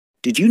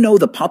Did you know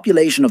the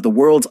population of the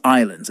world's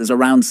islands is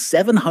around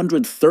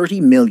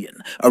 730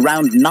 million,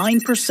 around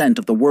 9%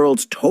 of the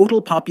world's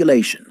total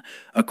population?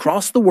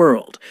 Across the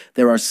world,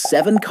 there are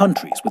 7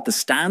 countries with the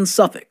 "stan"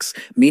 suffix,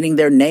 meaning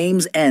their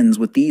names ends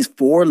with these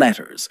 4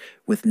 letters,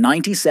 with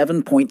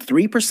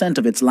 97.3%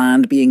 of its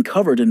land being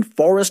covered in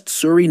forest.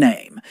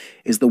 Suriname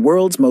is the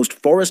world's most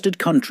forested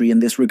country in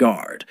this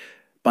regard.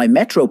 By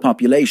metro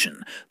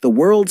population, the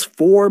world's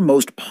 4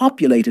 most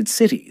populated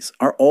cities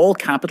are all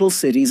capital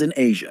cities in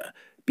Asia,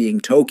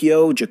 being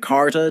Tokyo,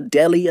 Jakarta,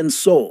 Delhi, and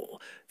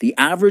Seoul. The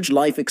average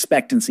life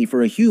expectancy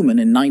for a human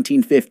in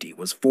 1950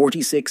 was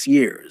 46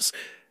 years.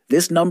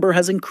 This number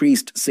has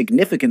increased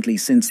significantly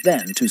since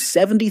then to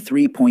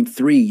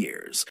 73.3 years.